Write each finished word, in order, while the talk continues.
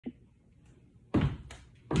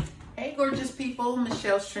gorgeous people,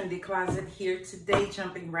 Michelle's Trendy Closet here today,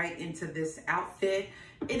 jumping right into this outfit.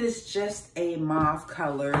 It is just a mauve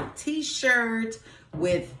colored t-shirt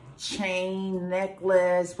with chain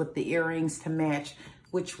necklace with the earrings to match,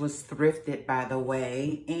 which was thrifted, by the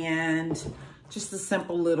way, and just a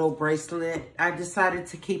simple little bracelet. I decided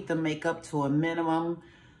to keep the makeup to a minimum.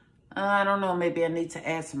 I don't know, maybe I need to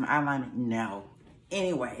add some eyeliner. No.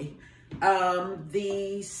 Anyway,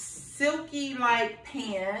 the silky like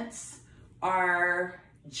pants are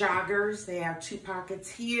joggers. They have 2 pockets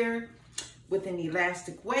here with an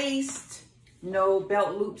elastic waist, no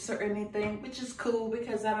belt loops or anything, which is cool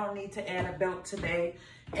because I don't need to add a belt today.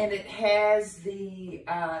 And it has the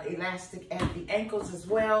elastic at the ankles as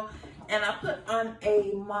well. And I put on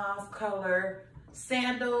a mauve color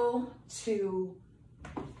sandal to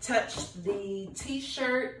touch the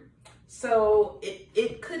t-shirt. So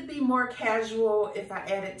it could be more casual if I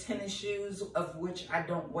added tennis shoes, of which I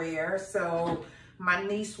don't wear. So my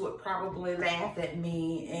niece would probably laugh at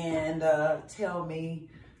me and tell me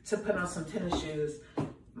to put on some tennis shoes.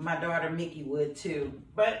 My daughter Mickey would too.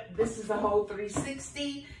 But this is a whole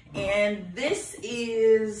 360. And this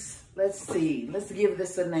is, let's see, let's give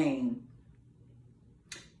this a name.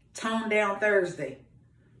 Tone Down Thursday.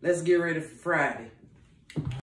 Let's get ready for Friday.